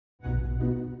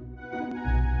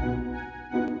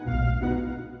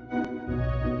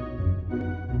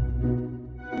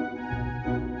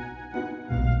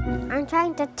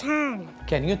trying to turn.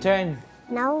 Can you turn?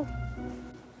 No.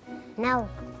 No.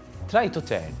 Try to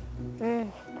turn.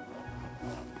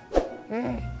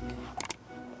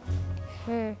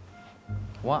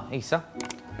 What, Isa?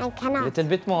 I A cannot. little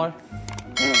bit more.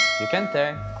 You can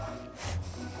turn.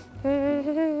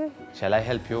 Shall I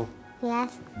help you?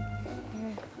 Yes.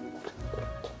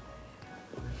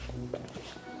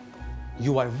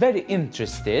 You are very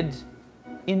interested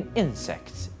in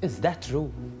insects. Is that true?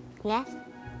 Yes.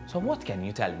 So what can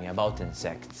you tell me about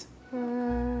insects?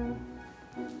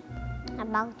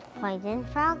 About poison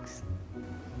frogs.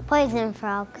 Poison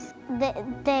frogs.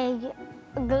 They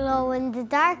glow in the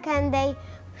dark and they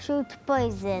shoot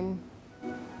poison.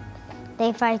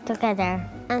 They fight together.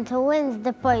 And who wins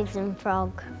the poison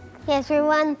frog? Yes, we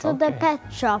went to the pet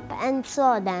shop and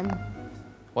saw them.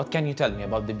 What can you tell me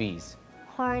about the bees?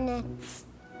 Hornets,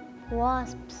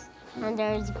 wasps, and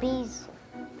there's bees.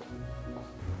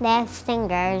 They have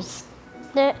stingers.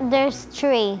 There's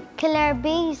 3 killer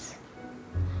bees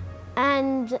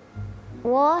and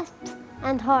wasps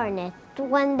and hornets.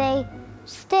 When they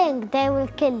sting, they will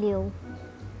kill you.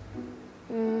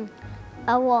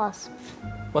 A wasp.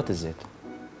 What is it?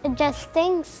 It just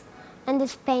stings and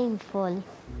is painful.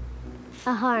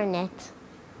 A hornet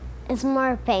is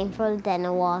more painful than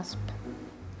a wasp.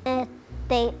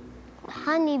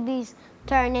 Honeybees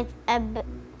turn it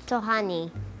to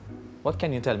honey. What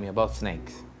can you tell me about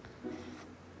snakes?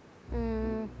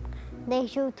 They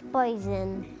shoot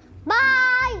poison.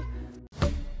 Bye!